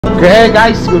Okay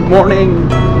guys, good morning.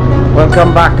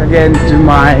 Welcome back again to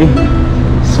my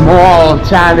small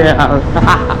channel.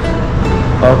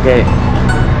 Okay.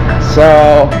 So,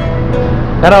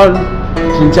 karon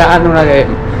sinsaan na kay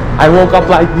I woke up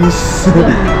like this.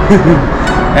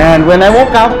 And when I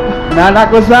woke up, nana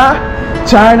ko sa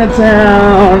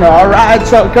Chinatown. Alright,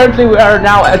 so currently we are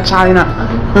now at China.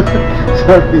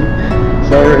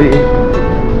 Sorry.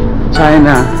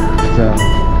 China. So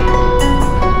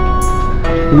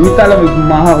hindi talaga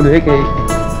gumahaw deh kay.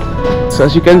 So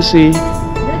as you can see,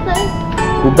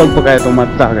 ubag pa kaya itong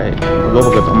mata kay.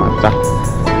 Ubag pa itong mata.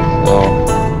 So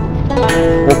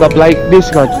woke up like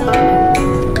this guys.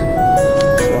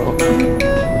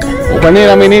 So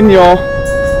upanin namin ninyo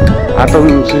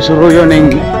atong susuruyo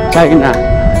ng China.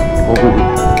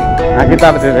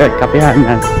 Nakita pa tayo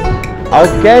kapihanan.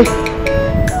 Okay.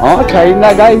 Oh,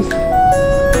 China guys.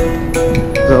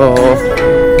 So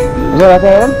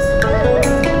natin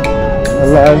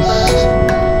alas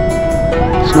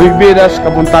Suibidas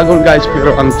kapuntagon guys,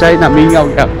 pero ang China mingaw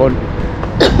gapon.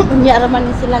 Kunya raman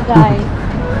ni sila guys.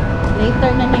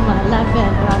 Later na ni mga 11,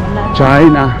 around 11.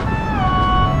 China.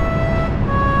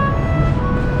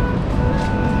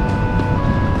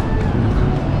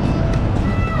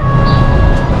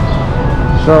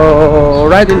 So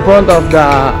right in front of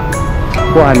the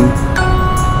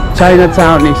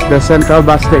Chinatown is the central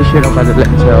bus station of Adelaide.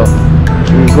 So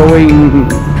we're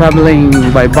traveling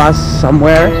by bus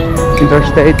somewhere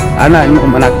interstate. Ana mo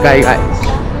managkay guys.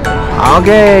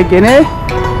 Okay, kini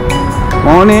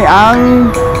mo ni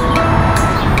ang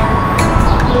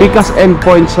pikas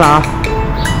endpoint sa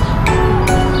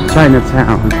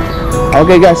Chinatown.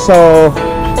 Okay guys, so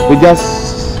we just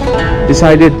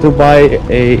decided to buy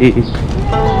a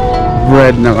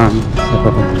bread na lang.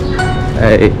 So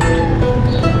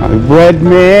bread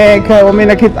me kaya may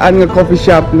nakitaan nga coffee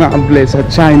shop nga able sa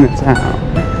Chinatown.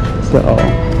 So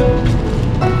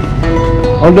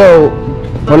although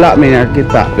wala may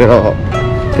nakita, pero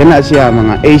kana siya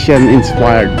mga Asian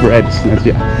inspired breads na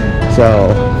siya.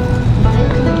 So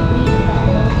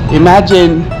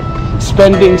imagine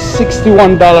spending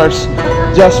 $61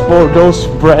 just for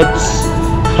those breads.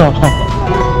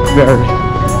 Very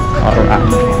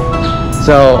alright.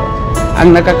 So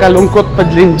ang nakakalungkot pa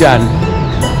din dyan,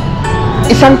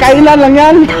 isang kainan lang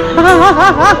yan.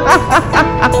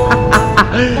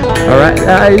 Alright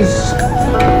guys,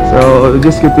 so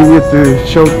just continue to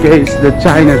showcase the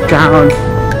Chinatown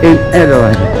in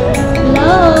Adelaide.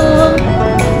 Hello!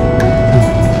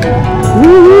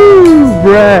 Woo!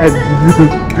 Bread!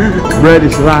 Bread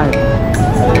is life.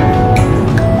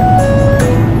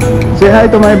 Say hi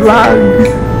to my vlog.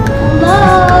 Hello!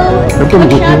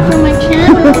 Watch out for my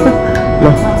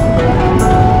channel.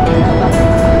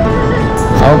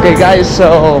 Okay guys,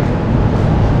 so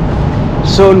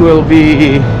soon we'll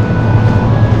be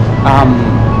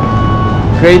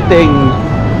creating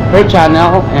her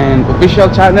channel and official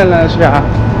channel na siya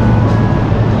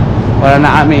para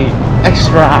na kami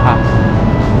extra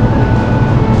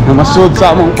na masud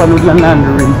sa among panudlanan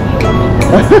rin.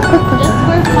 Just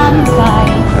for fun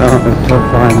guys. For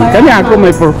fun. Kanya ako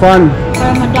may for fun.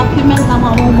 Para ma-document na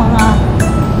mga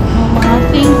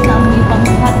things na may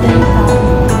panghatin sa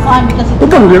fun kasi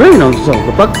Upang rin no, so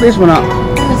practice mo na.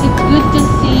 because it's good to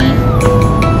see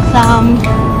some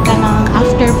kanang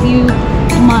after few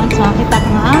months makita ka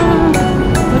nga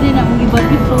pwede na mong iba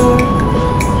before.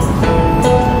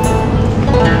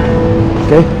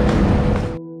 Okay.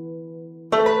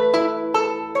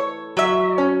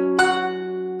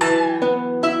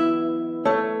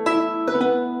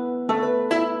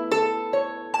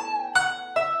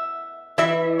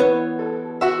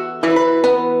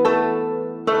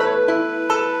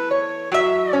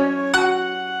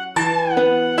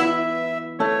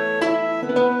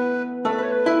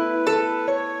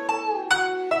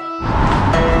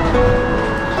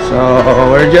 So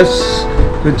we're just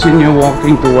continue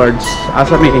walking towards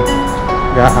Asami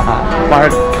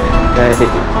park.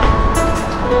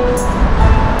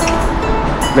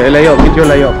 Kay layo, medyo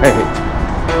layo kay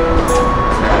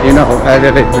you know,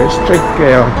 Adelaide very strict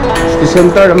kayo. City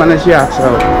center naman na siya,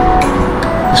 so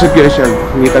isip yun siya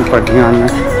ngitag parkingan na.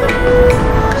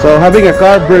 So having a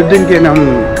car burden kayo ng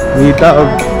ngita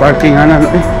of parkingan na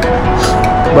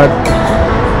but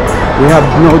we have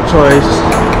no choice.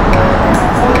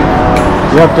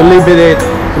 You have to live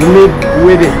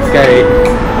with it kay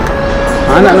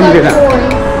anak naman gina.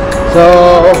 So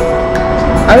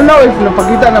I don't know if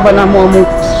napakita na ba namo ang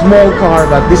small car,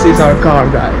 but this is our car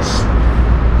guys.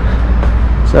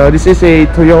 So this is a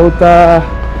Toyota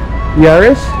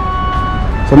Yaris.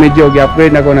 So medyo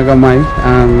gi-upgrade na ko na gamay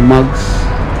ang mugs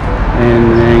and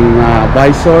yung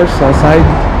visors sa side.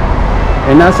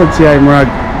 ay nasad siya ay murag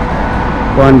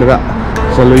kuandra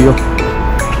sa luyo.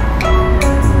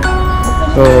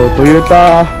 So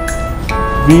Toyota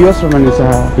Vios naman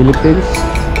sa Philippines.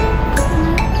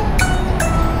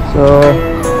 So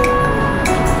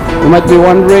you might be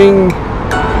wondering,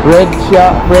 red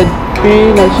P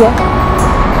na siya.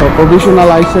 So provisional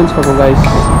license pa po guys.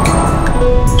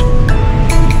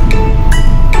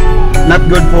 Not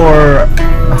good for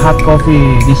hot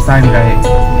coffee this time guys.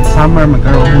 Summer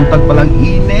magkaroon buntag palang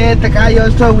init kayo,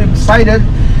 so we decided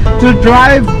to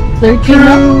drive to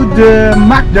the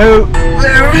McDo.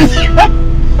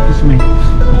 Excuse me.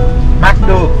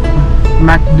 McDo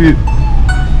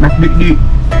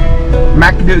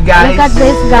guys. Look at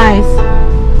this guys.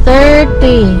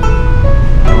 30.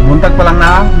 Buntag pa lang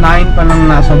na, 9 pa lang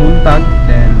nasa buntag.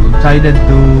 Then we decided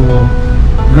to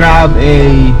grab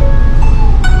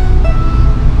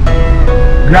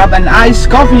an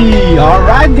iced coffee.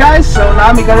 Alright guys, so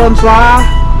nami karon sa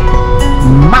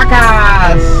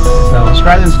Macca's. So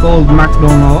Australians called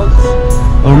McDonald's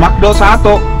or McDo sa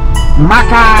ato.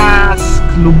 Macca's.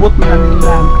 Lubot na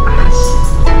nila.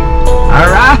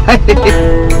 Alright.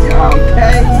 Okay.